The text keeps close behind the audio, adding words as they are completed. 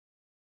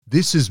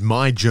This is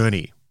My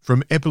Journey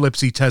from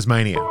Epilepsy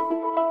Tasmania.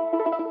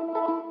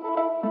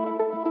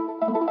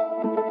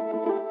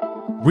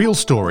 Real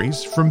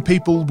stories from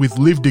people with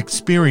lived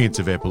experience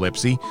of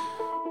epilepsy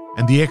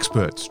and the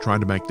experts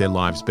trying to make their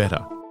lives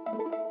better.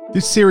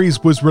 This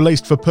series was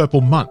released for Purple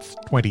Month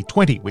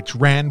 2020, which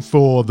ran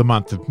for the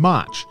month of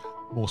March.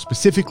 More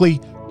specifically,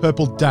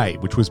 Purple Day,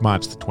 which was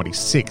March the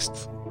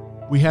 26th.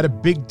 We had a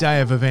big day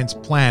of events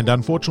planned.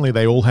 Unfortunately,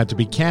 they all had to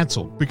be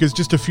cancelled because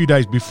just a few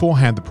days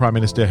beforehand, the Prime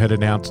Minister had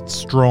announced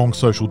strong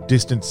social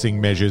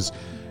distancing measures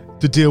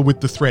to deal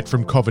with the threat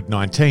from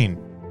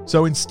COVID-19.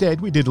 So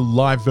instead, we did a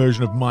live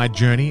version of My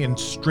Journey and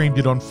streamed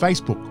it on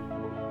Facebook.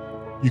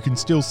 You can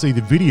still see the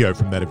video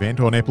from that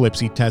event on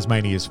Epilepsy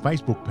Tasmania's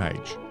Facebook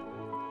page.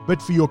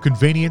 But for your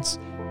convenience,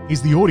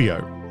 here's the audio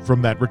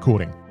from that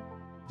recording.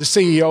 The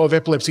CEO of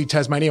Epilepsy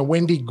Tasmania,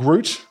 Wendy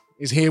Groot,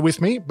 is here with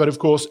me, but of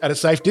course at a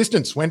safe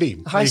distance.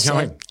 Wendy, how are you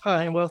going?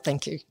 Hi, well,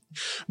 thank you.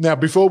 Now,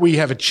 before we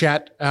have a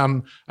chat,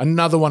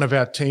 another one of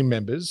our team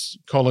members,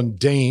 Colin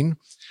Dean,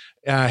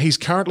 he's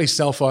currently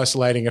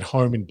self-isolating at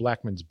home in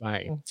Blackmans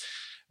Bay.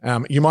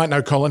 You might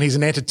know Colin. He's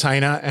an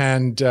entertainer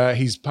and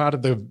he's part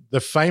of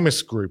the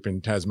famous group in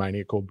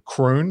Tasmania called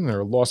Kroon. They're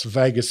a Las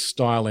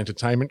Vegas-style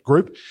entertainment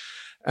group.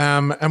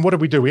 And what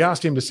did we do? We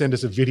asked him to send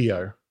us a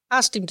video.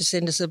 Asked him to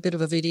send us a bit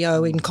of a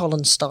video in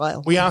Colin's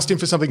style. We asked him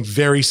for something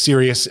very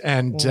serious,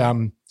 and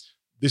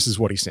this is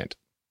what he sent.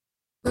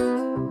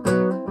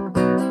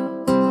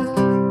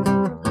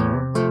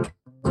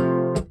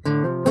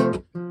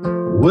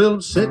 Well,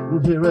 I'm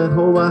sitting here at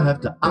home, I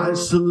have to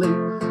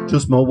isolate.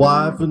 Just my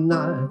wife and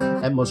I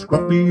and my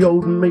scruffy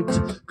old mate.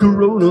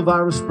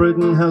 Coronavirus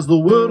spreading has the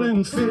world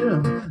in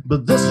fear.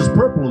 But this is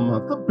Purple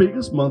Month, the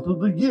biggest month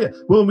of the year.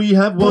 Well, we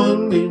have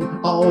one in,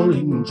 all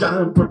in,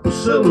 giant purple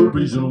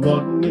celebration.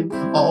 One in,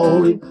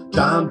 all in,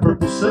 giant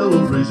purple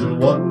celebration.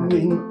 One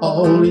in,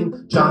 all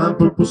in, giant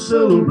purple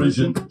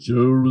celebration.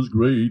 Sure is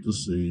great to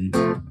see.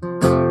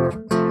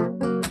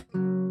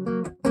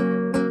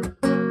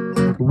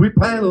 We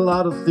plan a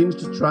lot of things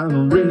to try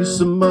and raise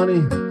some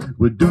money.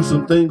 We do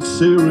some things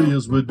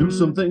serious, we do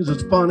some things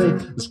that's funny.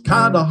 It's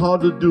kind of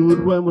hard to do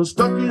it when we're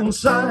stuck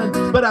inside.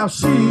 But our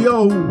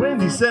CEO,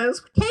 Wendy,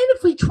 says, we can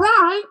if we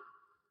try.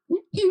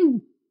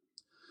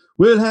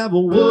 We'll have a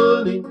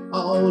one in,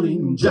 all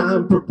in,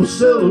 giant purple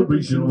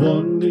celebration.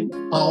 One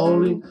in,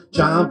 all in,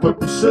 giant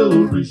purple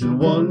celebration.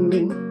 One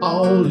in,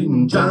 all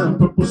in, giant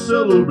purple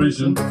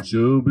celebration.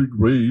 Sure be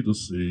great to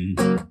see.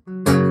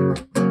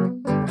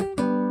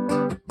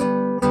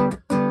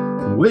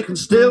 We can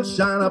still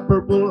shine our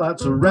purple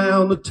lights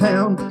around the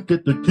town.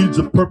 Get the kids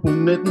a purple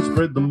knit and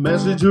spread the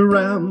message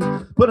around.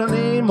 Put a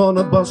name on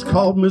a bus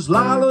called Miss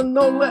Lila,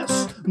 no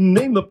less.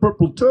 Name the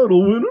purple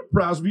turtle, win a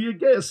prize, be a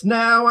guest.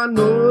 Now I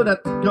know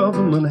that the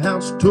government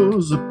house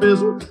tours a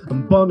fizzle,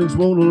 and Bunnings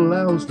won't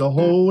allow us to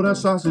hold our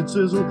sausage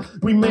sizzle.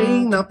 We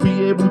may not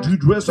be able to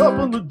dress up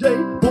on the day,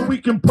 but we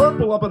can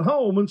purple up at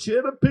home and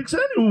share the pics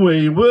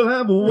anyway. We'll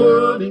have a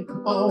one in,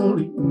 all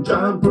in,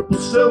 giant purple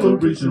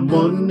celebration.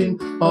 One in,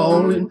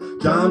 all in,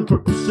 giant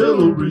purple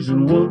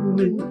celebration. One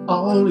in,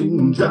 all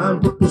in,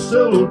 giant purple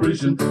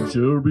celebration.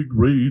 Sure be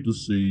great to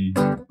see.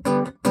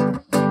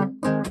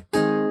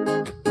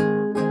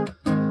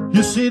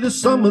 You see, there's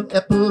some with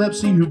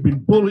epilepsy who've been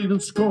bullied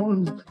and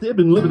scorned. They've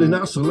been living in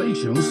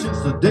isolation since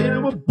the day they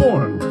were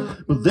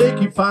born. But they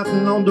keep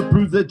fighting on to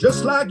prove they're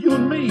just like you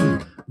and me.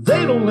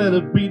 They don't let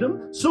it beat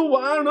them, so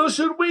why on earth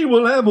should we?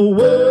 We'll have a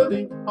one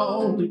in,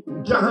 all in,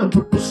 giant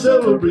purple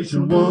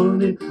celebration.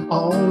 One in,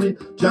 all in,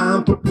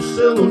 giant purple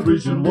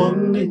celebration.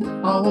 One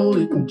in, all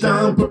in,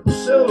 giant purple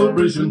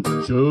celebration.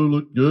 Sure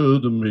look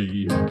good to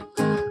me.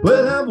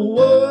 We'll have a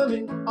one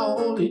in,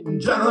 all in,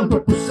 giant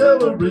purple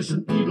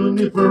celebration. Even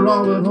if we're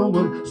all at home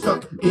and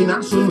stuck in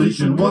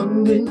isolation.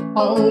 One in,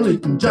 all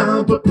in,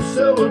 giant purple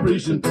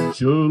celebration.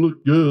 Sure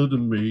look good to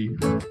me.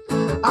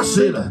 I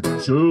said,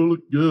 sure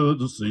look good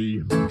to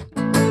see.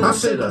 I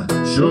said,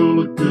 sure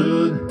look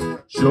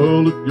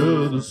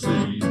good to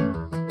see.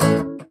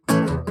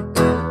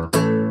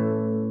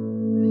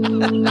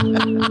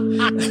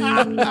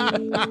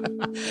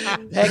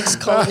 Thanks,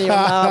 Colin. You're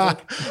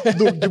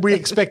marveling. Did we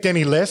expect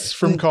any less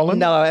from Colin?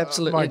 No,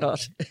 absolutely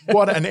not.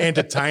 What an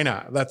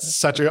entertainer. That's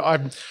such a...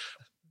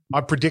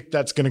 I predict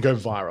that's going to go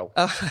viral.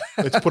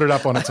 Let's put it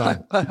up on its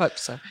own. I hope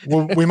so.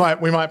 Well, we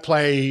might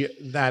play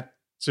that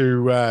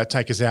to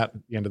take us out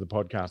at the end of the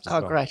podcast as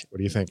well. Great. What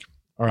do you think?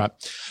 All right.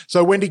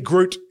 So Wendy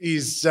Groot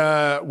is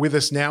with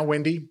us now.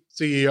 Wendy,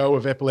 CEO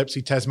of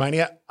Epilepsy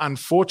Tasmania.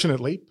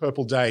 Unfortunately,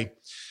 Purple Day,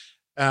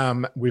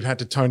 we've had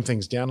to tone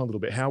things down a little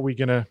bit. How are we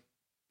going to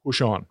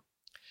push on?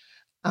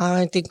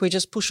 I think we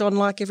just push on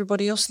like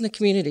everybody else in the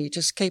community.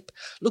 Just keep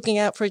looking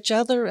out for each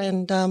other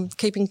and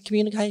keeping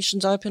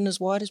communications open as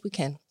wide as we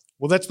can.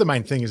 Well, that's the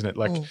main thing, isn't it?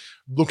 Like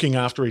looking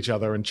after each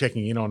other and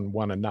checking in on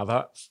one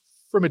another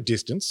from a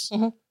distance.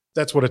 Mm-hmm.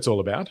 That's what it's all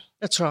about.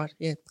 That's right,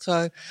 yeah.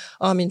 So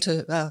I'm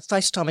into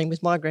FaceTiming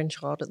with my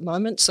grandchild at the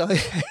moment, so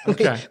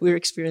we're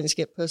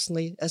experiencing it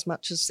personally as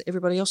much as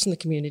everybody else in the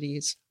community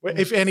is. Well,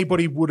 if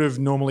anybody would have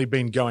normally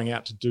been going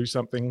out to do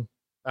something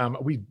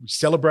Are we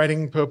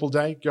celebrating Purple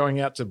Day, going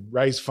out to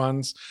raise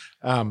funds,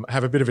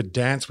 have a bit of a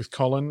dance with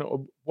Colin?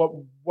 Or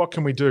what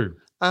can we do?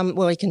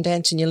 Well, you can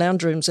dance in your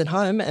lounge rooms at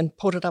home and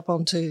put it up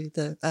onto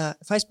the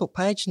Facebook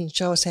page and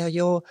show us how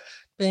you're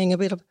doing a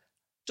bit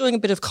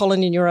of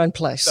Colin in your own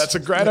place. That's a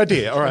great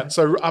idea. All right,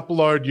 so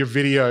upload your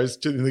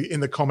videos in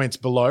the comments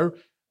below.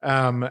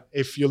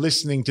 If you're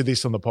listening to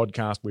this on the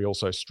podcast, we're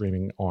also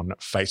streaming on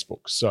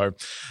Facebook. So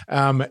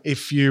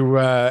if you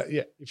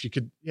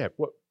could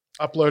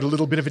upload a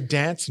little bit of a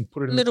dance and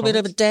put it in the comments. A little bit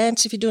of a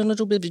dance if you're doing a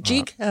little bit of a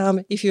jig.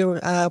 Right. If you're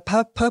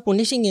purple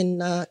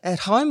knitting at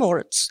home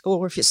or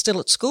if you're still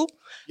at school,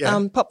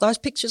 pop those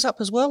pictures up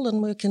as well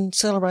and we can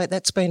celebrate.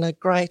 That's been a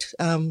great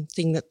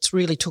thing that's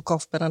really took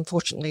off, but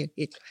unfortunately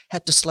it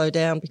had to slow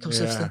down because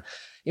of the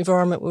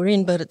environment we're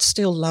in. But it's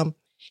still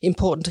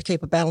important to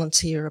keep a balance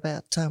here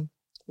about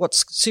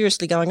what's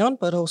seriously going on,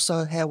 but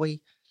also how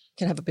we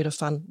can have a bit of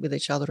fun with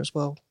each other as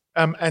well.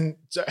 And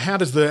so how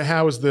is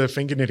the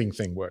finger knitting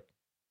thing work?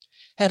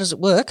 How does it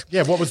work?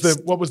 Yeah, what was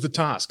the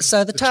task?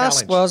 So the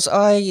task was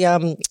I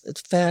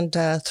found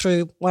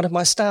through one of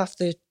my staff,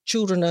 the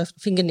children are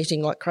finger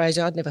knitting like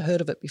crazy. I'd never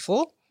heard of it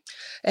before.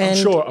 And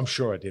I'm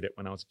sure I did it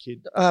when I was a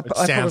kid. I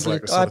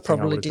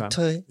probably did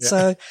too. Yeah.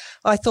 So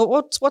I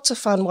thought, what's a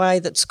fun way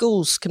that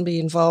schools can be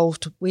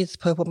involved with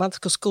Purple Month,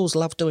 because schools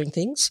love doing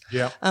things.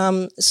 Yeah.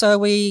 So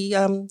we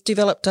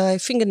developed a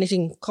finger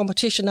knitting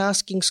competition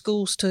asking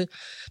schools to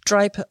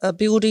drape a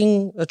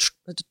building, a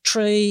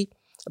tree,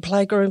 a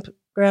playground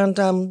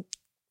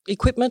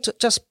equipment,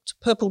 just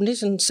purple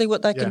knit and see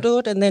what they can do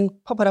it, and then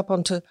pop it up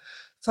onto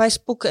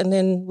Facebook, and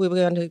then we were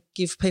going to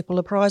give people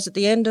a prize at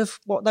the end of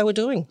what they were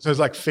doing. So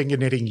it's like finger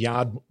knitting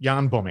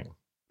yarn bombing.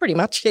 Pretty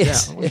much,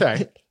 yes. Yeah,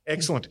 okay,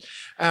 excellent.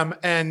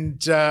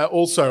 And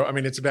also, I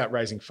mean, it's about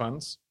raising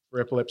funds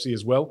for epilepsy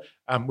as well.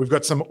 We've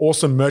got some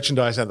awesome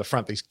merchandise out the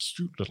front, these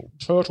cute little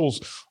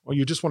turtles, or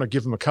you just want to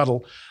give them a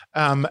cuddle.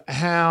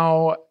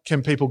 How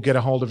can people get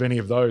a hold of any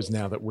of those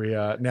now that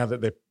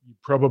you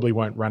probably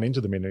won't run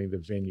into them in any of the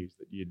venues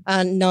that you'd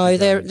No,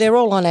 they're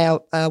all on our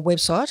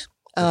website.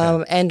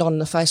 And on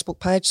the Facebook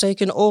page, so you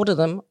can order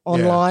them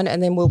online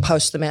and then we'll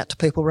post them out to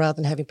people rather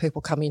than having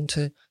people come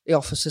into the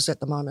offices at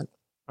the moment.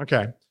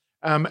 Okay.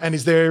 And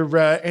is there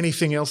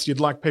anything else you'd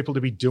like people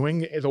to be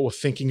doing or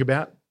thinking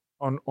about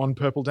on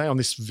Purple Day, on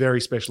this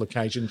very special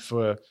occasion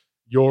for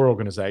your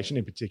organisation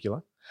in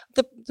particular?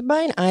 The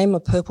main aim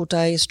of Purple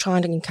Day is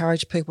trying to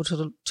encourage people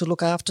to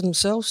look after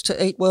themselves,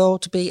 to eat well,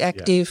 to be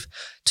active,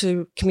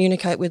 to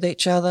communicate with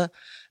each other,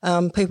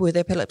 people with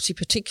epilepsy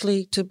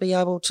particularly, to be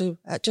able to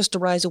just to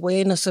raise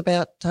awareness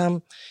about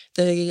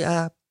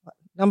the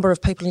number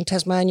of people in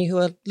Tasmania who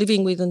are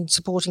living with and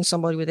supporting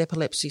somebody with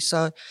epilepsy.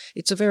 So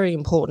it's a very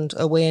important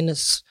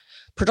awareness.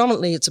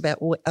 Predominantly it's about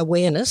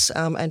awareness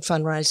and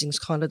fundraising is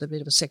kind of a bit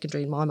of a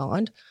secondary in my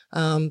mind,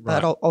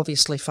 but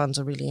obviously funds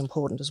are really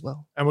important as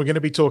well. And we're going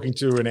to be talking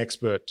to an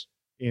expert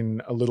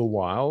in a little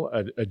while,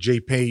 a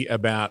GP,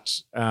 about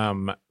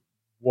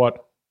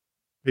what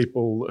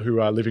people who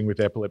are living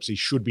with epilepsy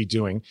should be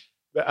doing,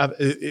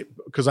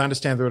 because I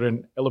understand they're at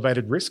an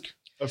elevated risk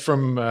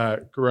from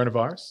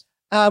coronavirus.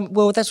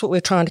 Well, that's what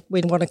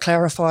we want to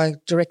clarify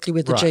directly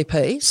with the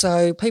GP.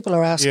 So people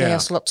are asking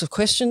us lots of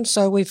questions.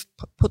 So we've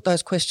put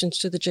those questions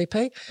to the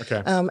GP.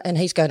 Okay. And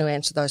he's going to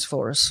answer those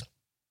for us.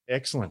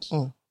 Excellent.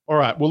 All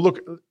right. Well, look,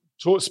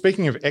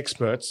 speaking of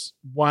experts,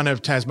 one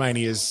of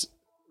Tasmania's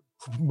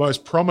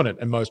most prominent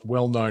and most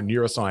well-known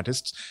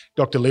neuroscientists,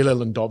 Dr. Lila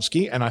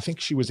Landowski, and I think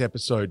she was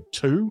episode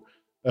 2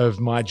 of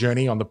my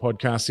journey on the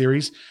podcast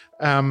series.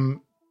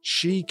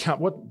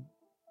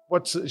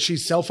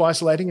 She's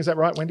self-isolating, is that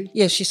right, Wendy?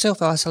 Yes, she's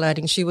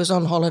self-isolating. She was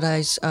on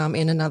holidays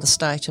in another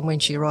state, and when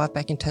she arrived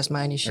back in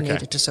Tasmania, she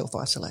needed to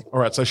self-isolate. All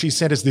right, so she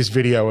sent us this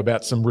video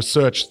about some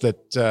research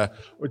that,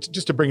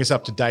 just to bring us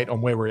up to date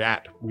on where we're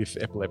at with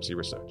epilepsy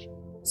research.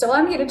 So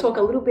I'm here to talk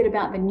a little bit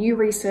about the new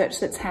research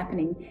that's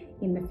happening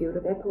in the field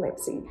of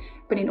epilepsy.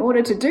 But in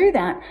order to do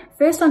that,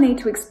 first I need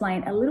to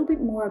explain a little bit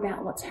more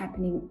about what's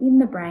happening in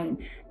the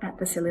brain at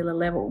the cellular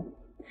level.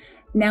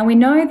 Now we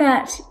know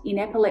that in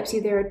epilepsy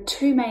there are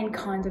 2 main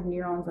kinds of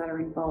neurons that are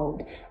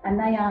involved, and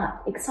they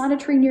are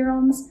excitatory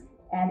neurons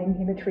and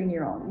inhibitory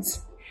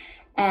neurons.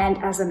 And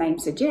as the name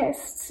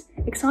suggests,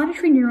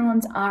 excitatory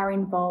neurons are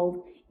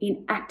involved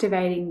in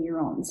activating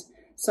neurons.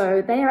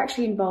 So they are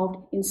actually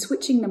involved in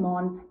switching them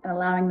on and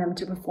allowing them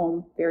to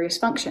perform various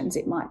functions.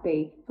 It might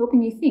be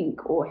helping you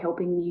think, or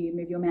helping you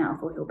move your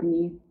mouth, or helping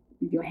you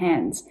move your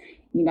hands,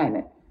 you name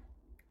it.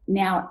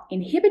 Now,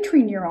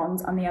 inhibitory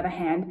neurons, on the other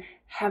hand,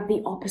 have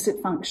the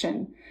opposite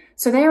function.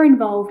 So they're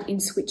involved in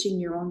switching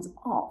neurons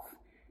off.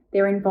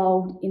 They're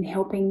involved in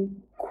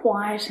helping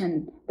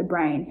quieten the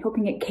brain,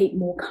 helping it keep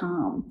more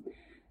calm.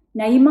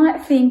 Now, you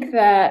might think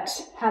that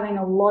having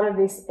a lot of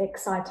this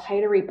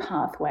excitatory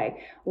pathway,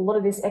 a lot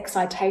of this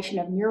excitation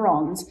of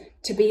neurons,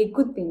 to be a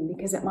good thing,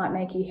 because it might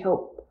make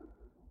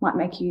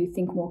you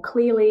think more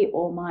clearly,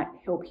 or might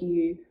help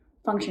you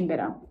function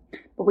better.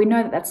 But we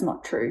know that that's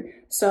not true.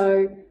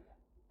 So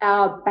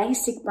our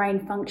basic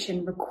brain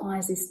function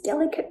requires this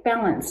delicate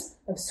balance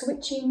of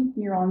switching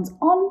neurons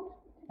on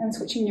and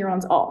switching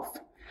neurons off.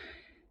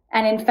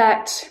 And in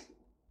fact,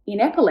 in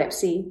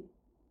epilepsy,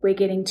 we're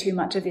getting too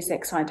much of this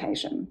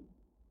excitation.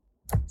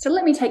 So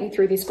let me take you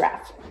through this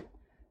graph.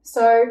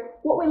 So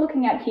what we're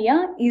looking at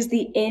here is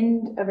the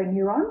end of a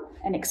neuron,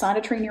 an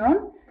excitatory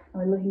neuron, and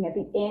we're looking at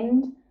the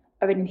end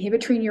of an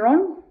inhibitory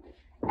neuron,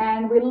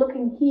 and we're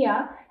looking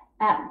here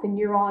at the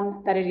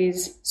neuron that it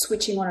is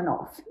switching on and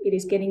off. It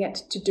is getting it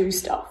to do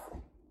stuff.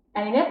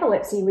 And in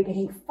epilepsy, we're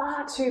getting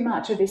far too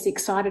much of this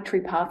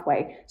excitatory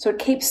pathway, so it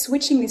keeps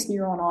switching this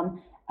neuron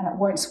on and it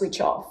won't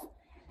switch off.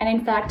 And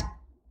in fact,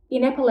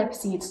 in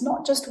epilepsy, it's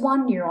not just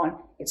one neuron,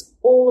 it's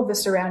all of the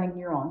surrounding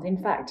neurons. In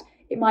fact,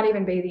 it might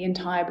even be the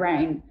entire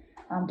brain,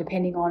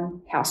 depending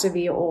on how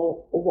severe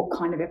or what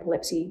kind of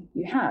epilepsy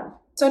you have.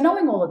 So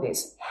knowing all of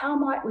this, how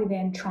might we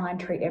then try and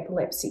treat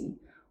epilepsy?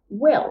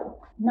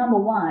 Well, number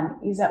one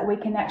is that we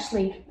can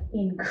actually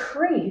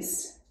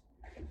increase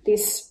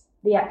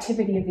the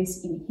activity of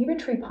this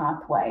inhibitory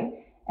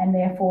pathway and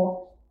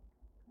therefore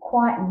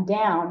quieten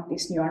down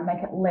this neuron,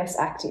 make it less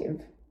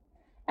active.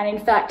 And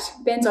in fact,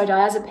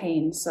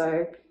 benzodiazepines,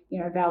 so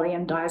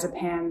Valium,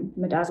 diazepam,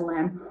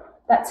 midazolam,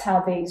 that's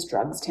how these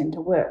drugs tend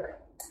to work.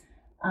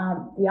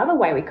 The other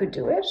way we could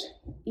do it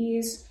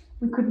is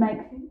we could make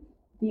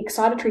the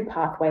excitatory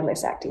pathway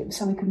less active.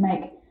 So we could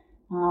make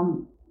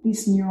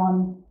this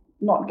neuron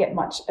not get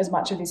as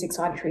much of this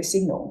excitatory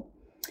signal.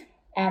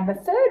 And the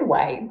third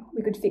way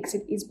we could fix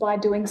it is by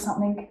doing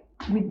something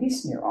with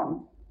this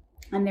neuron.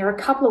 And there are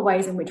a couple of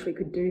ways in which we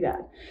could do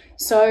that.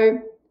 So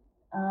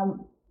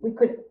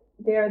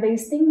there are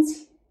these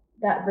things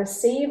that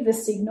receive the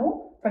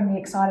signal from the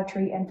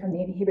excitatory and from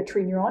the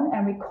inhibitory neuron,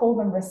 and we call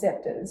them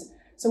receptors.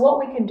 So what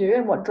we can do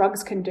and what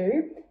drugs can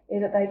do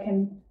is that they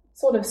can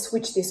sort of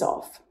switch this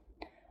off.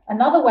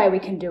 Another way we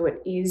can do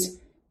it is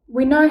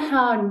we know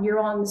how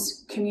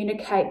neurons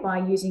communicate by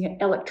using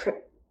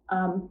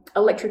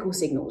electrical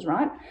signals,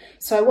 right?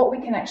 So what we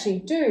can actually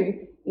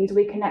do is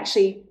we can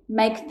actually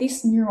make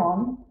this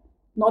neuron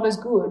not as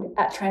good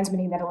at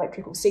transmitting that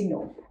electrical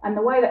signal. And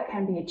the way that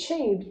can be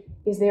achieved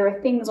is there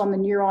are things on the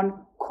neuron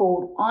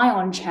called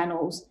ion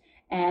channels,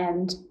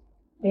 and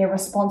they're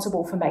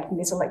responsible for making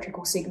this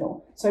electrical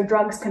signal. So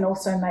drugs can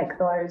also make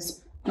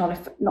those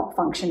not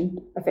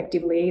function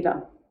effectively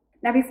either.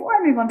 Now, before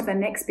I move on to the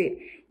next bit,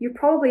 you've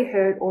probably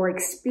heard or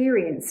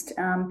experienced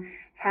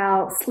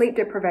how sleep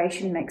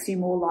deprivation makes you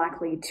more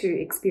likely to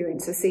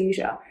experience a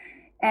seizure.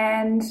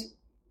 And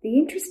the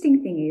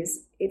interesting thing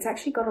is, it's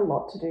actually got a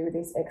lot to do with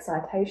this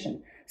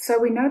excitation. So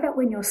we know that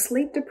when you're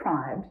sleep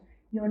deprived,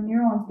 your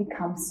neurons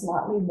become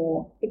slightly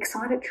more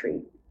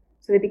excitatory.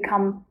 So they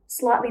become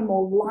slightly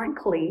more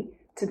likely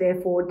to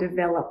therefore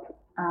develop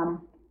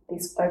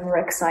this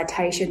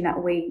overexcitation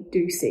that we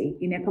do see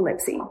in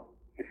epilepsy.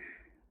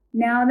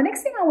 Now, the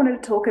next thing I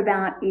wanted to talk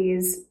about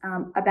is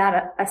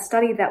about a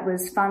study that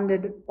was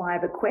funded by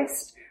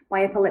Bequest,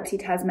 by Epilepsy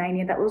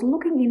Tasmania, that was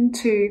looking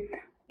into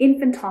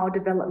infantile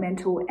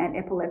developmental and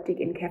epileptic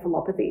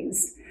encephalopathies.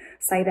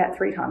 Say that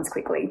 3 times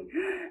quickly.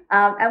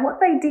 And what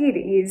they did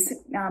is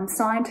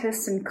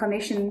scientists and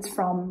clinicians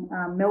from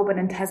Melbourne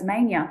and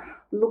Tasmania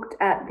looked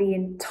at the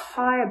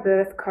entire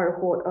birth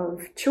cohort of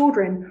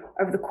children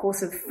over the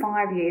course of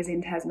 5 years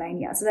in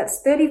Tasmania. So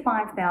that's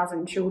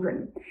 35,000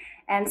 children.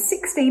 And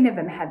 16 of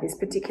them had this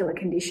particular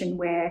condition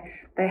where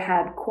they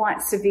had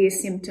quite severe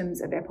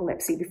symptoms of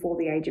epilepsy before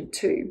the age of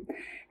 2.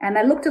 And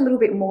they looked a little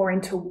bit more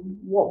into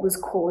what was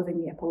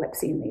causing the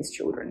epilepsy in these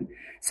children.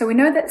 So we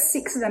know that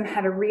 6 of them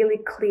had a really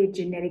clear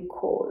genetic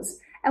cause.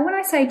 And when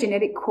I say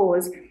genetic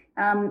cause,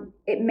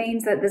 it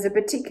means that there's a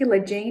particular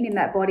gene in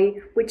that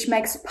body which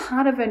makes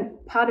part of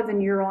the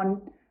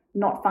neuron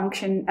not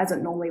function as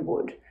it normally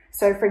would.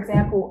 So, for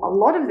example, a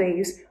lot of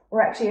these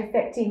were actually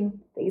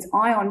affecting these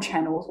ion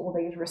channels or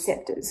these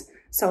receptors,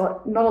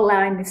 so not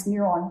allowing this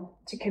neuron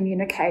to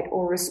communicate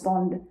or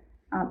respond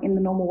in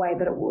the normal way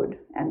that it would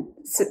and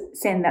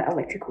send that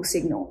electrical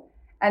signal.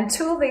 And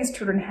 2 of these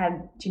children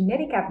had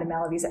genetic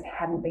abnormalities that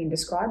hadn't been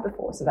described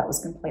before, so that was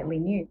completely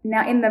new.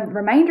 Now, in the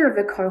remainder of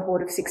the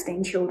cohort of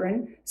 16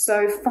 children,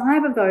 so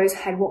 5 of those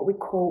had what we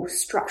call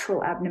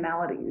structural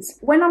abnormalities.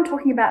 When I'm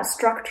talking about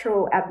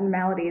structural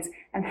abnormalities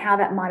and how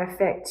that might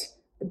affect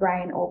the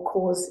brain or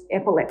cause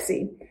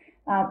epilepsy,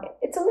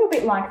 it's a little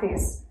bit like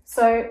this.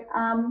 So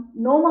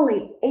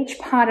normally each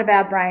part of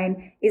our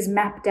brain is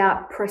mapped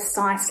out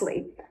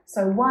precisely.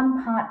 So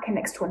one part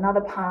connects to another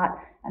part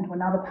and to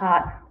another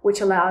part, which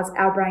allows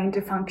our brain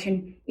to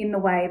function in the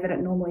way that it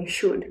normally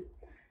should.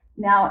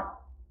 Now,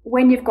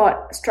 when you've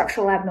got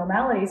structural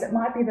abnormalities, it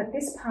might be that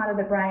this part of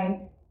the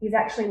brain is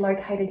actually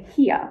located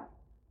here.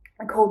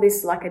 I call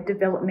this like a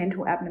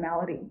developmental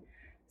abnormality.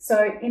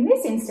 So in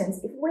this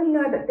instance, if we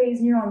know that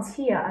these neurons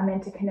here are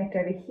meant to connect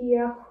over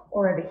here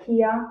or over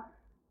here,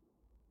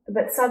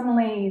 but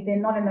suddenly they're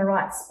not in the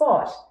right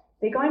spot,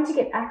 they're going to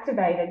get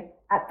activated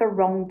at the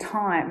wrong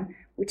time,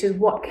 which is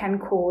what can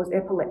cause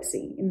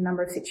epilepsy in a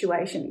number of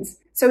situations.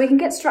 So we can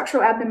get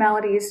structural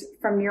abnormalities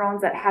from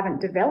neurons that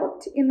haven't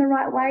developed in the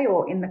right way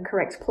or in the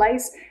correct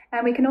place.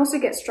 And we can also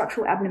get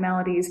structural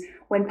abnormalities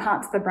when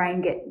parts of the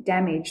brain get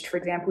damaged, for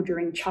example,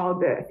 during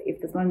childbirth, if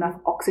there's not enough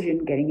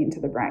oxygen getting into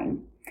the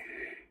brain.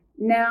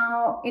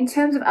 Now, in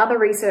terms of other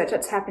research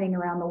that's happening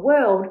around the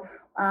world,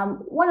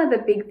 one of the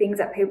big things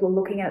that people are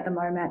looking at the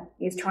moment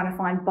is trying to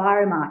find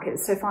biomarkers.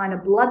 So find a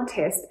blood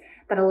test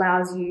that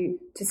allows you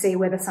to see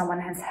whether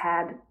someone has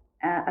had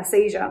a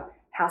seizure,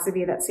 how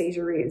severe that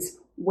seizure is,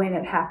 when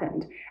it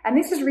happened. And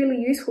this is really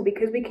useful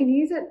because we can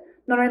use it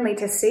not only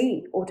to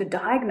see or to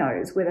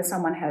diagnose whether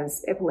someone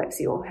has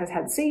epilepsy or has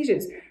had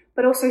seizures,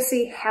 but also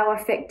see how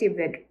effective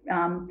their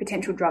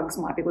potential drugs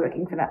might be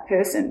working for that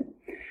person.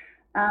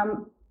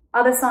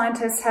 Other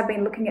scientists have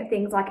been looking at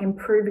things like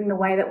improving the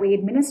way that we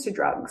administer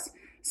drugs.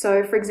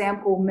 So, for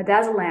example,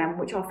 midazolam,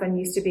 which often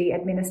used to be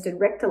administered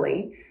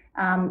rectally,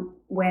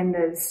 when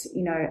there's,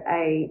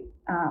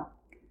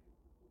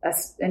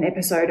 an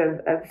episode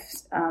of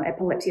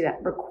epilepsy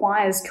that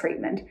requires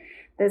treatment,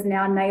 there's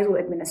now nasal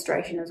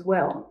administration as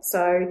well.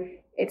 So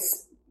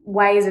it's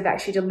ways of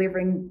actually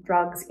delivering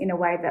drugs in a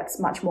way that's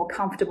much more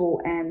comfortable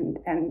and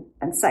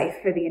safe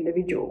for the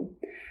individual.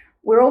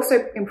 We're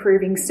also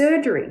improving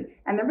surgery.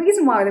 And the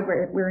reason why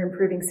we're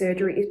improving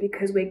surgery is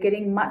because we're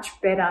getting much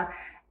better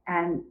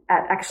at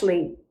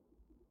actually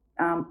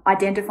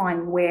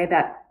identifying where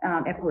that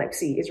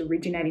epilepsy is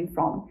originating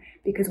from,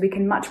 because we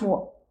can much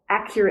more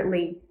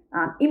accurately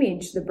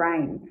image the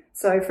brain.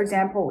 So, for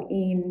example,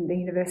 in the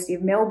University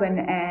of Melbourne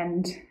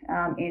and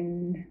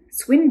in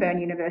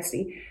Swinburne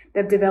University,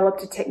 they've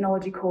developed a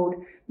technology called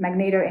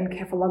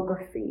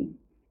magnetoencephalography.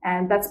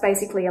 And that's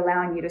basically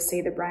allowing you to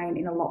see the brain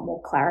in a lot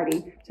more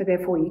clarity. So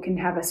therefore you can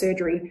have a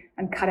surgery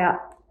and cut out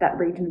that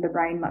region of the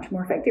brain much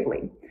more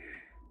effectively.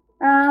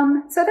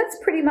 So that's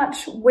pretty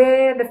much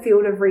where the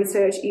field of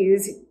research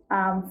is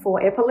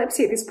for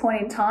epilepsy at this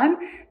point in time.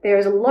 There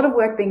is a lot of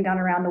work being done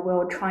around the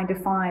world trying to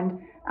find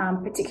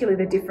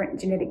particularly the different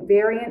genetic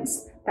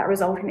variants that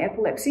result in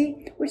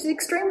epilepsy, which is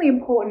extremely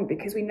important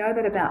because we know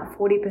that about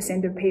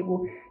 40% of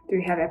people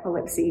do have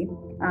epilepsy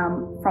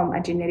from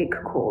a genetic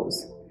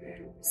cause.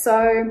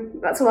 So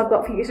that's all I've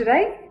got for you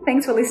today.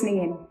 Thanks for listening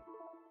in.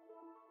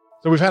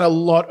 So we've had a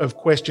lot of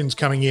questions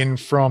coming in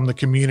from the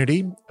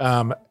community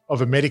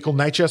of a medical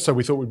nature, so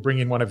we thought we'd bring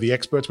in one of the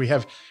experts. We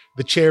have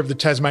the chair of the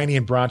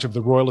Tasmanian branch of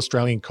the Royal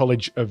Australian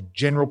College of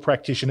General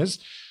Practitioners,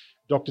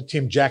 Dr.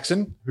 Tim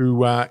Jackson,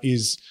 who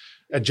is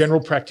a general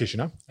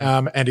practitioner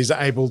and is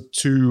able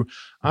to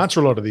answer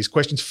a lot of these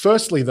questions.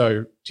 Firstly,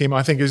 though, Tim,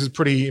 I think this is a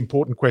pretty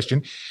important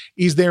question.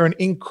 Is there an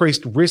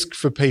increased risk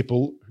for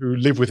people who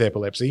live with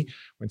epilepsy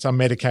when some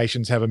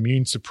medications have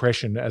immune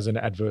suppression as an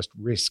adverse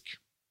risk?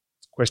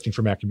 Question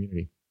from our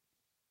community.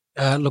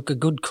 Look, a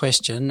good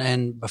question.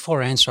 And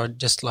before I answer, I'd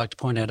just like to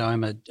point out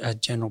I'm a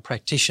general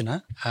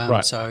practitioner.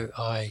 Right. So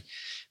I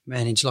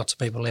manage lots of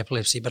people with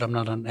epilepsy, but I'm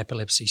not an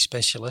epilepsy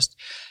specialist.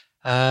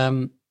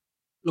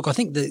 Look, I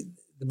think the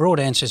broad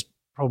answer is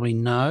probably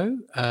no.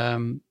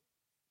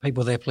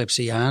 People with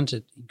epilepsy aren't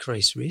at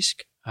increased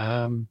risk.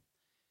 But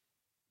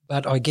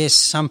I guess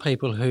some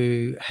people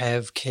who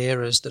have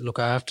carers that look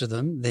after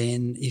them,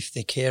 then if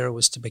their carer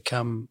was to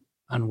become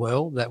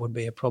unwell, that would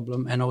be a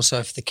problem. And also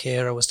if the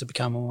carer was to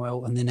become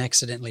unwell and then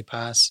accidentally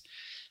pass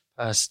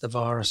the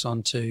virus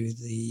on to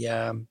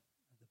the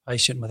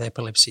patient with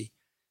epilepsy,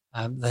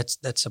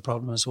 that's a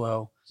problem as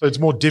well. So it's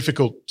more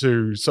difficult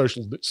to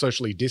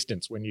socially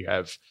distance when you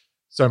have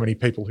so many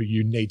people who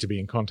you need to be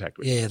in contact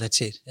with. Yeah,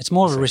 that's it. It's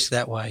more of a risk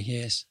that way,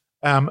 yes.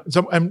 Can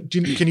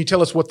you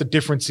tell us what the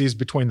difference is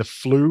between the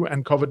flu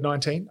and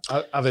COVID-19?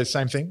 Are they the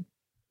same thing?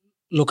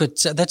 Look,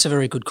 that's a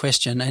very good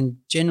question, and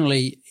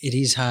generally it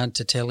is hard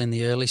to tell in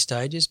the early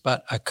stages,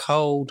 but a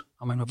cold,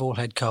 I mean, we've all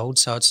had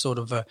colds, so it's sort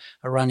of a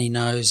runny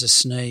nose, a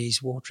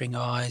sneeze, watering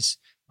eyes,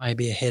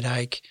 maybe a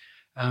headache.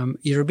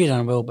 You're a bit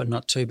unwell but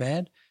not too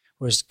bad,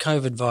 whereas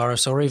COVID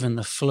virus or even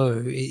the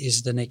flu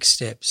is the next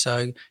step.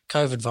 So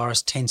COVID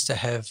virus tends to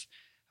have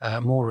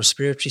more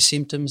respiratory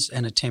symptoms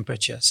and a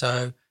temperature.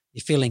 So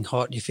you're feeling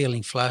hot, you're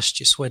feeling flushed,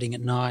 you're sweating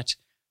at night,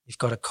 you've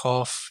got a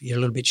cough, you're a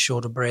little bit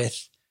short of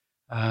breath,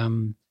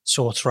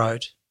 sore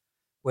throat,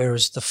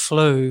 whereas the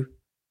flu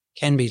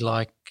can be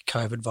like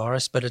COVID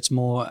virus, but it's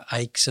more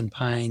aches and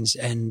pains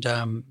and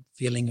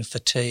feeling of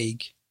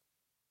fatigue.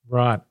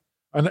 Right.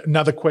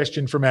 Another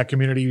question from our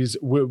community is,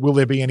 will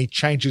there be any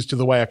changes to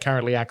the way I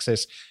currently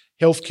access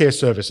healthcare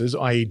services,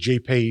 i.e.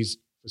 GPs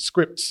for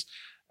scripts,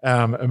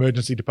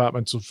 emergency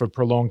departments for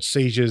prolonged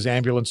seizures,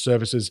 ambulance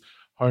services,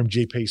 home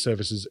GP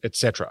services,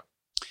 etc.?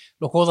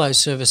 Look, all those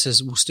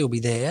services will still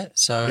be there,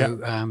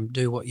 so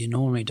do what you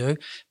normally do.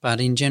 But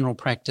in general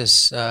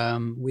practice,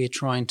 we're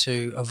trying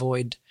to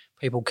avoid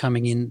people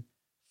coming in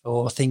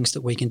for things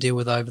that we can deal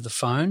with over the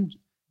phone.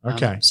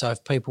 Okay. So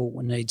if people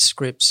need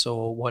scripts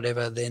or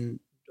whatever,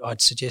 then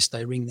I'd suggest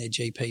they ring their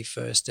GP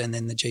first, and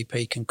then the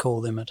GP can call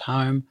them at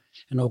home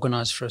and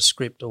organise for a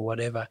script or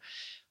whatever.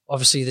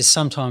 Obviously, there's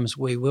sometimes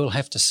we will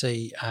have to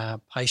see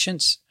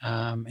patients,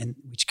 in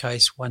which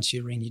case once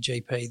you ring your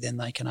GP, then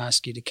they can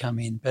ask you to come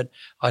in. But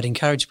I'd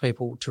encourage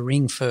people to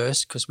ring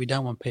first because we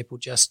don't want people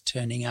just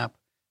turning up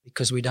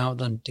because we don't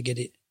want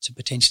them to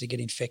potentially get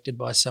infected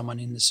by someone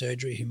in the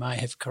surgery who may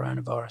have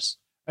coronavirus.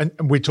 And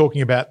we're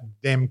talking about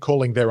them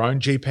calling their own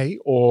GP,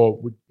 or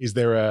is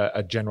there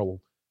a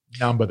general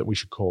number that we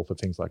should call for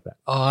things like that?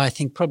 Oh, I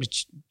think probably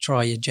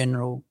try your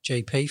general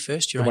GP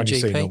first, your own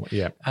GP.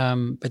 Yeah.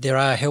 But there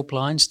are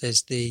helplines.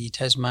 There's the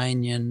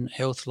Tasmanian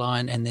Health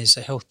Line and there's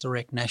a Health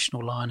Direct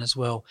National Line as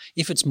well.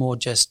 If it's more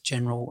just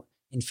general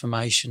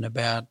information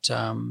about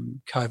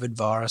COVID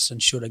virus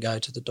and should I go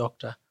to the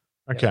doctor.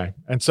 Okay.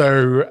 And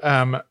so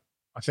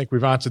I think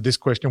we've answered this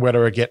question, where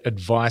do I get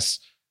advice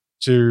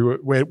to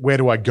where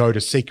do I go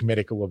to seek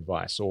medical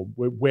advice, or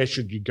where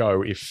should you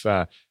go if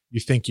you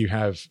think you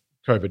have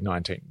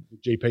COVID-19?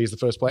 GP is the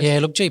first place? Yeah,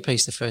 look, GP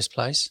is the first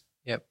place.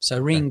 Yep. So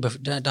ring,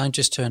 don't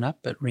just turn up,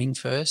 but ring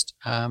first.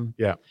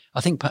 Yeah.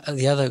 I think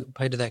the other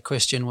part of that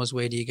question was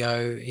where do you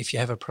go if you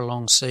have a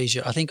prolonged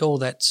seizure? I think all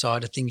that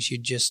side of things, you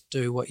just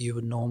do what you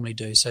would normally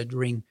do. So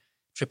ring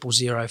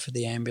 000 for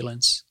the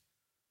ambulance.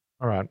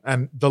 All right.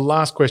 And the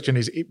last question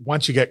is,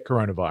 once you get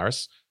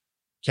coronavirus,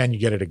 can you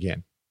get it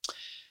again?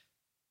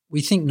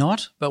 We think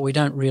not, but we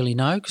don't really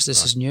know because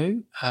this is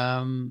new.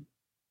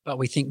 But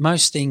we think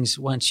most things,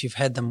 once you've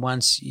had them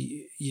once,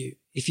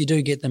 if you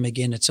do get them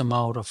again, it's a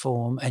milder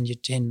form and you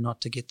tend not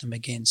to get them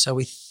again. So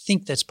we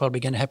think that's probably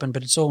going to happen,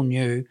 but it's all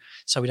new,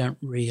 so we don't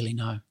really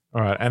know.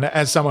 All right. And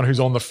as someone who's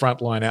on the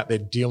front line out there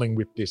dealing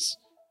with this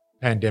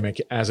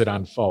pandemic as it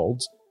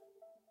unfolds,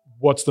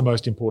 what's the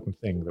most important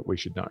thing that we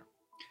should know?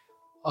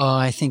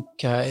 I think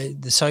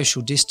the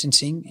social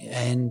distancing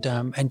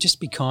and just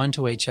be kind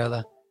to each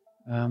other.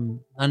 No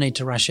need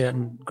to rush out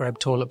and grab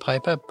toilet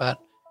paper, but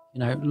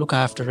look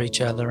after each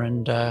other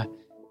and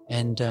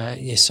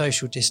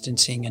social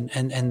distancing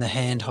and the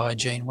hand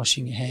hygiene,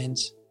 washing your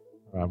hands.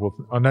 All right. Well,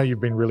 I know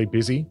you've been really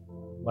busy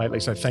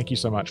lately, so thank you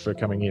so much for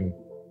coming in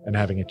and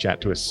having a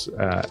chat to us,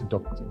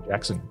 Dr. Tim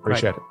Jackson.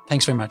 Appreciate it.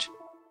 Thanks very much.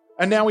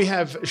 And now we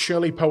have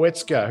Shirley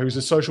Poetska, who's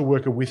a social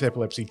worker with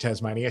Epilepsy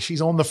Tasmania.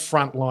 She's on the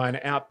front line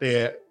out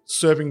there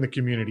serving the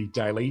community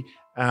daily.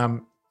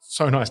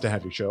 So nice to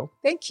have you, Shirley.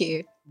 Thank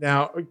you.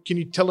 Now, can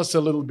you tell us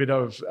a little bit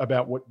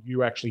about what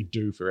you actually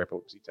do for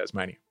Epilepsy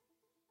Tasmania?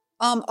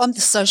 I'm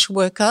the social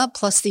worker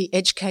plus the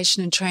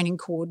education and training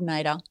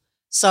coordinator.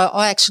 So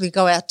I actually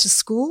go out to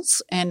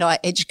schools and I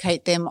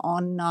educate them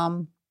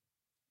on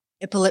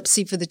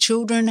epilepsy for the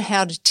children,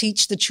 how to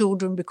teach the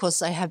children because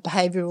they have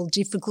behavioural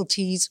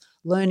difficulties,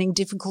 learning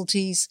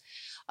difficulties,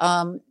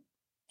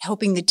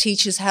 helping the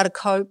teachers how to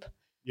cope.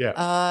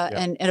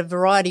 And a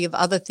variety of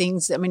other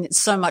things. I mean,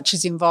 so much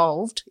is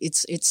involved.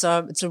 It's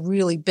a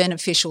really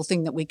beneficial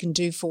thing that we can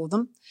do for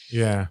them.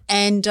 Yeah.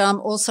 And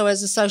also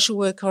as a social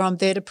worker, I'm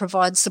there to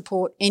provide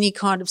support, any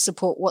kind of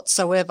support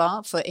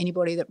whatsoever for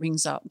anybody that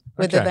rings up,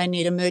 whether they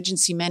need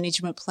emergency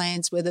management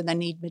plans, whether they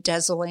need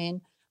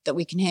midazolam that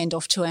we can hand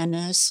off to our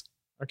nurse.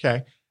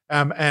 Okay.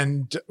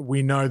 And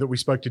we know that we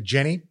spoke to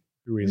Jenny,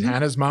 who is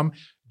Hannah's mum.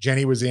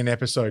 Jenny was in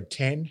episode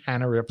 10,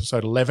 Hannah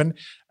episode 11,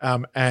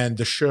 and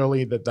the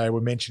Shirley that they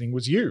were mentioning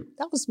was you.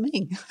 That was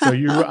me. So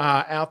you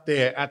are out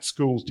there at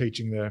schools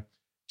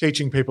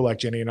teaching people like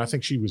Jenny, and I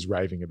think she was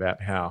raving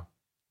about how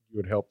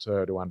you had helped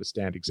her to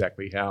understand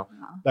exactly how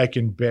they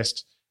can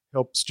best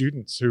help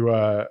students who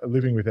are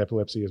living with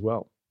epilepsy as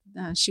well.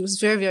 She was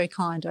very, very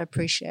kind. I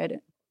appreciate it.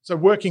 So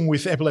working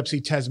with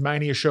Epilepsy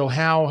Tasmania, Shirley,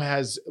 how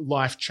has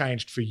life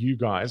changed for you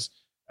guys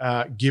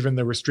given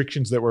the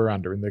restrictions that we're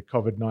under in the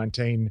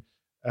COVID-19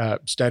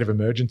 state of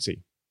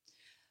emergency?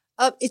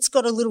 It's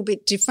got a little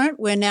bit different.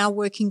 We're now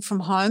working from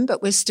home,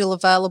 but we're still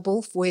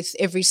available with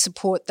every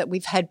support that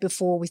we've had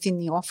before within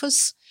the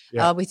office,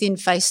 within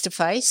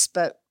face-to-face.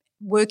 But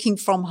working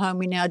from home,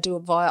 we now do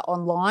it via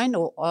online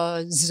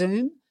or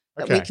Zoom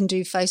that we can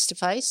do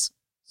face-to-face.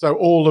 So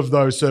all of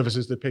those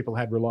services that people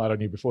had relied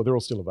on you before, they're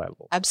all still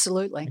available?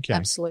 Absolutely,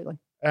 absolutely.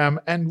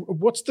 And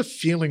what's the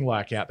feeling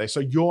like out there? So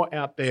you're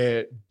out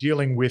there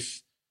dealing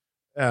with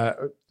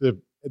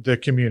the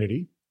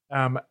community.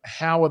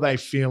 How are they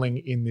feeling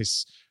in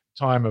this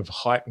time of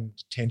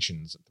heightened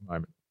tensions at the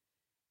moment?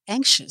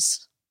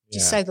 Anxious,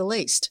 to say the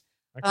least.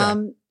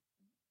 Okay.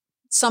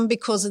 Some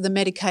because of the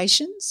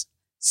medications,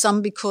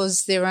 some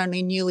because they're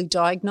only newly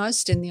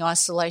diagnosed and the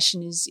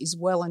isolation is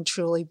well and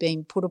truly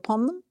being put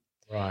upon them.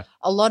 Right.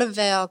 A lot of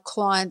our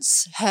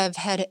clients have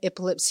had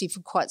epilepsy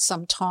for quite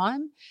some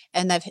time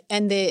and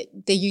they're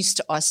used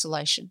to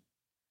isolation.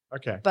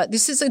 Okay. But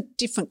this is a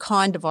different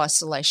kind of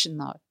isolation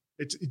though.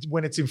 It's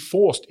when it's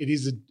enforced,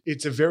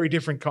 it's a very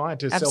different kind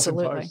to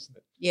self-imposed.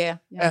 Yeah.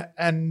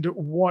 And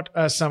what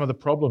are some of the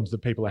problems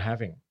that people are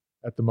having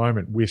at the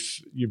moment with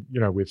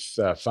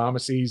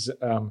pharmacies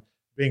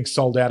being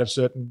sold out of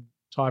certain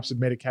types of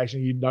medication?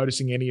 Are you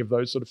noticing any of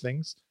those sort of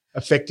things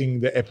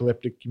affecting the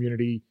epileptic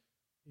community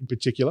in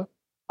particular?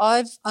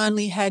 I've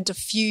only had a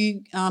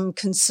few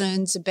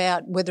concerns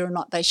about whether or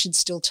not they should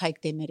still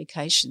take their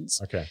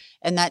medications. Okay.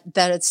 And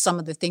that is some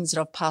of the things that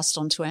I've passed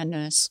on to our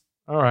nurse.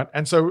 All right.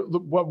 And so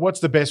look, what's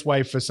the best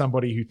way for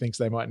somebody who thinks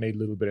they might need a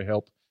little bit of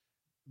help,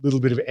 a little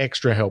bit of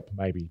extra help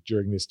maybe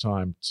during this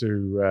time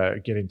to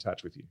get in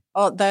touch with you?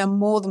 Oh, they are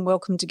more than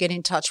welcome to get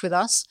in touch with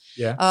us.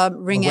 Yeah.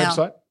 Ring on the our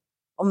website?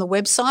 On the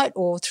website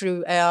or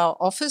through our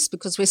office,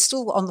 because we're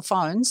still on the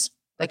phones.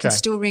 They can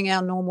still ring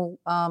our normal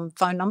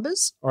phone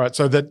numbers. All right.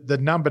 So the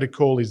number to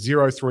call is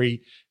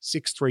 03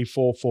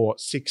 6344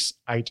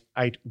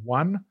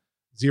 6881.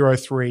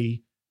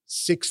 03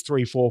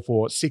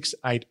 6344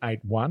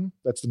 6881.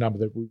 That's the number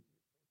that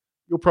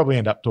you'll probably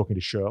end up talking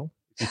to Cheryl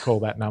if you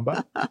call that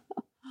number.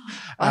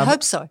 I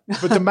hope so.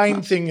 But the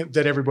main thing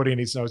that everybody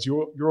needs to know is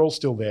you're all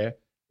still there.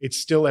 It's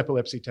still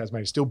Epilepsy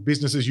Tasmania, still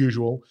business as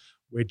usual.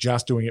 We're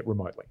just doing it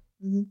remotely.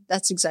 Mm-hmm.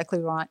 That's exactly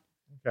right.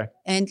 Okay.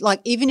 And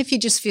like, even if you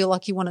just feel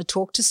like you want to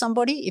talk to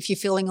somebody, if you're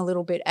feeling a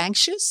little bit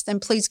anxious, then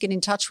please get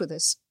in touch with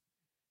us.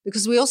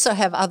 Because we also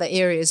have other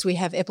areas. We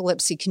have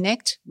Epilepsy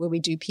Connect, where we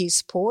do peer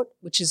support,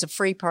 which is a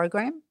free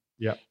program.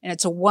 Yeah. And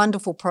it's a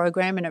wonderful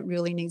program, and it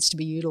really needs to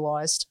be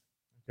utilised.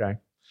 Okay.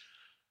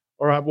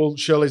 All right. Well,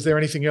 Shirley, is there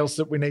anything else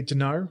that we need to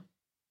know?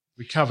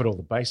 We covered all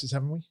the bases,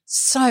 haven't we?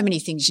 So many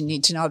things you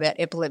need to know about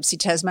Epilepsy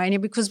Tasmania,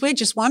 because we're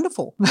just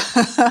wonderful.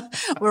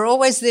 We're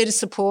always there to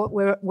support.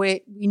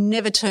 We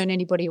never turn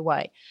anybody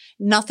away.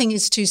 Nothing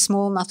is too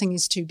small. Nothing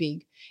is too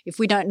big. If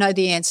we don't know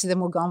the answer,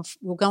 then we'll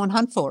go and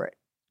hunt for it.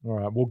 All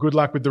right. Well, good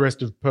luck with the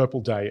rest of Purple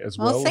Day as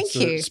well. Oh, thank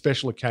you. It's a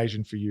special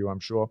occasion for you, I'm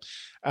sure.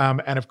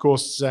 And of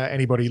course,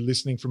 anybody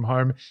listening from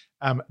home,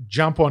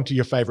 jump onto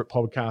your favourite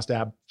podcast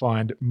app,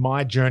 find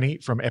My Journey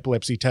from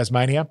Epilepsy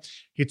Tasmania,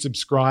 hit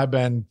subscribe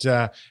and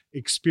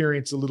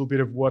experience a little bit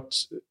of what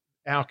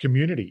our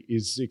community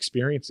is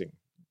experiencing.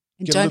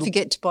 And don't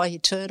forget to buy your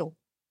turtle.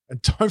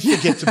 And don't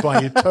forget to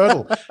buy your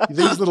turtle.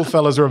 These little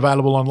fellas are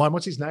available online.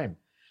 What's his name?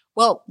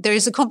 Well, there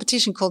is a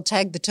competition called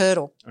Tag the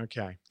Turtle.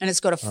 Okay. And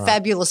it's got a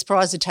fabulous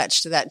prize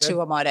attached to that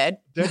too, I might add.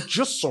 They're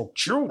just so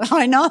cute.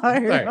 I know.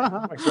 Aren't they?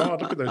 Oh, my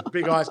God. Look at those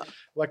big eyes,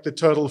 like the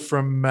turtle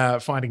from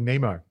Finding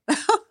Nemo.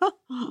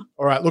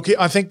 All right. Look,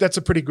 I think that's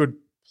a pretty good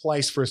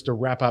place for us to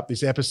wrap up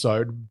this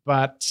episode.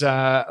 But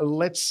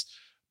let's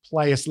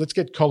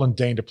get Colin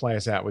Dean to play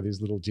us out with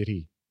his little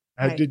ditty.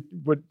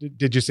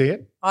 Did you see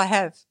it? I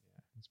have.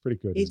 It's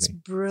pretty good. It's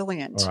isn't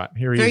brilliant. All right.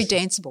 Here he Very is.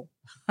 danceable.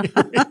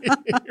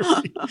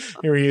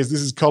 Here he is.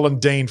 This is Colin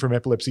Dean from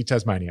Epilepsy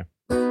Tasmania.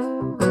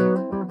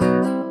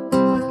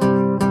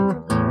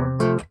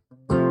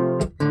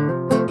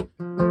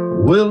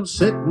 Well,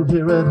 sitting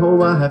here at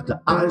home, I have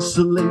to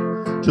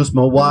isolate. Just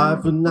my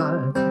wife and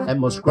I and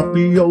my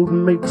scruffy old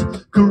mate.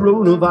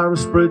 Coronavirus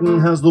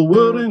spreading has the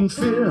world in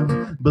fear.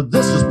 But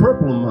this is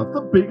Purple Month,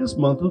 the biggest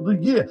month of the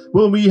year.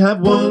 Well, we have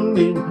one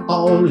in,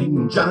 all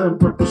in, giant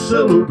purple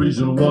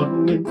celebration.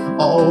 One in,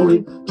 all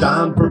in,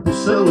 giant purple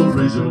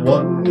celebration.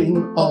 One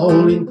in,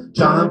 all in,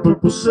 giant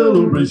purple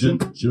celebration.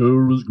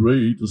 Sure is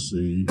great to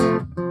see.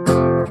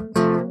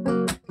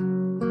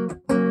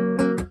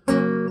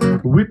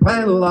 We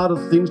plan a lot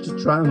of things to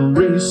try and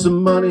raise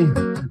some money.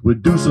 We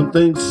do some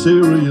things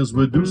serious,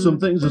 we do some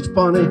things that's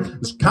funny.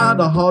 It's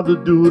kinda hard to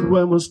do it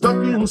when we're stuck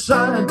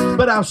inside.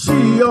 But our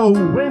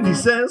CEO, Wendy,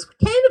 says,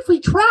 can if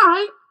we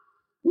try?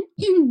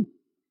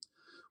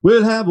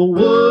 We'll have a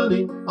one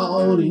in,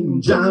 all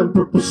in, giant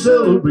purple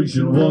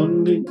celebration.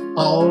 One in,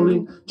 all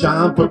in,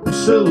 giant purple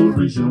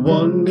celebration.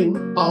 One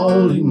in,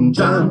 all in,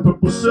 giant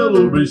purple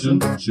celebration.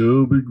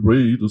 Sure be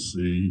great to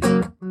see.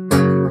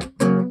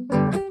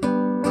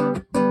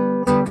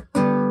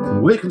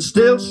 We can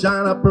still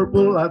shine our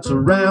purple lights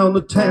around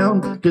the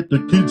town. Get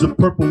the kids a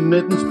purple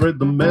knit and spread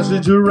the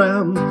message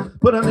around.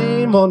 Put a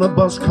name on a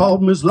bus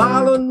called Miss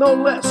Lila, no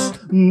less.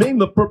 Name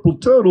the Purple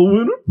Turtle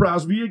winner,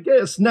 prize for your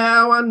guess.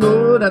 Now I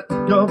know that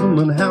the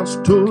government house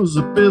tours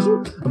a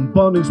fizzle, and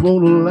Bunnings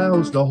won't allow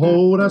us to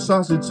hold our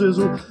sausage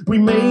sizzle. We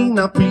may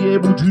not be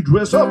able to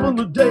dress up on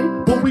the day,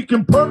 but we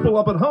can purple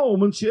up at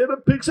home and share the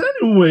pics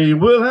anyway.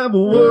 We'll have a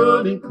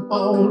one in,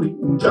 all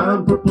in,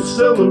 giant purple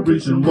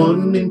celebration.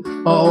 One in,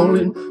 all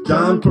in,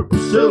 giant purple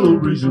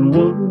celebration.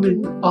 One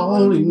in,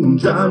 all in,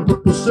 giant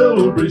purple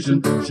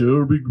celebration.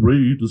 Sure be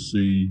great to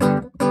see.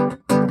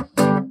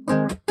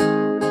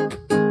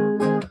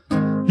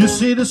 You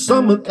see, there's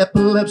some with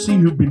epilepsy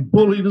who've been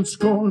bullied and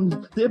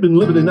scorned. They've been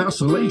living in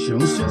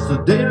isolation since the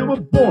day they were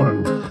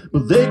born.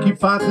 But they keep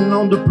fighting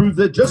on to prove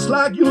they're just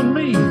like you and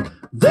me.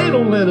 They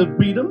don't let it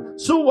beat them,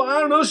 so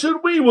why on earth should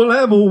we? We'll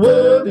have a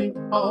one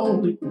in,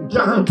 all in,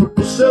 giant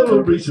purple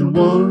celebration.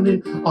 One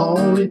in,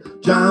 all in,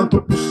 giant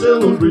purple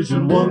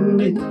celebration.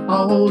 One in,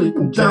 all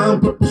in,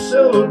 giant purple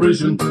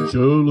celebration.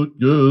 Sure look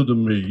good to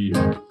me.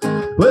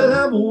 We'll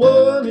have a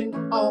one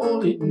in,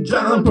 all in,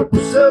 giant purple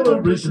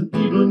celebration.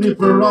 Even if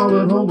we're all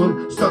at home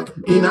and stuck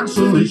in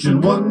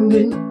isolation. One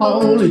in,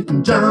 all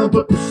in, giant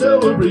purple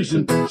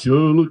celebration.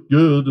 Sure look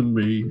good to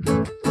me.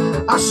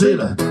 I said,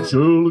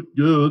 sure look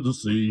good to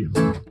see.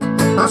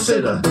 I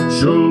said,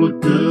 sure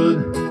look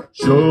good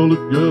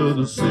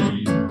to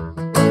see.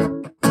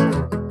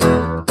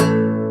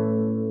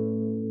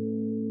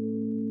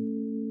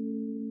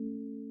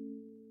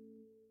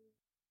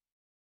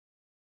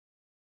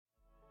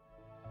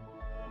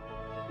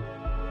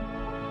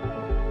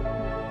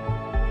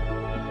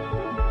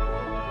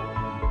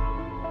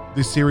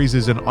 This series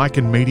is an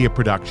Icon Media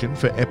production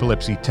for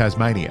Epilepsy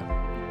Tasmania.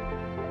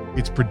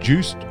 It's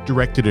produced,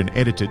 directed and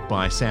edited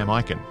by Sam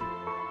Icon.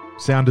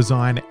 Sound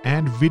design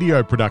and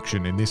video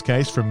production, in this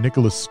case, from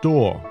Nicholas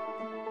Storr.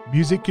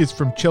 Music is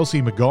from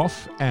Chelsea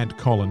McGough and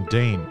Colin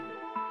Dean.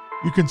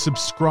 You can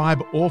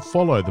subscribe or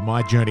follow the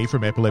My Journey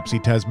from Epilepsy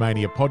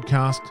Tasmania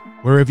podcast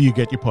wherever you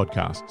get your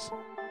podcasts.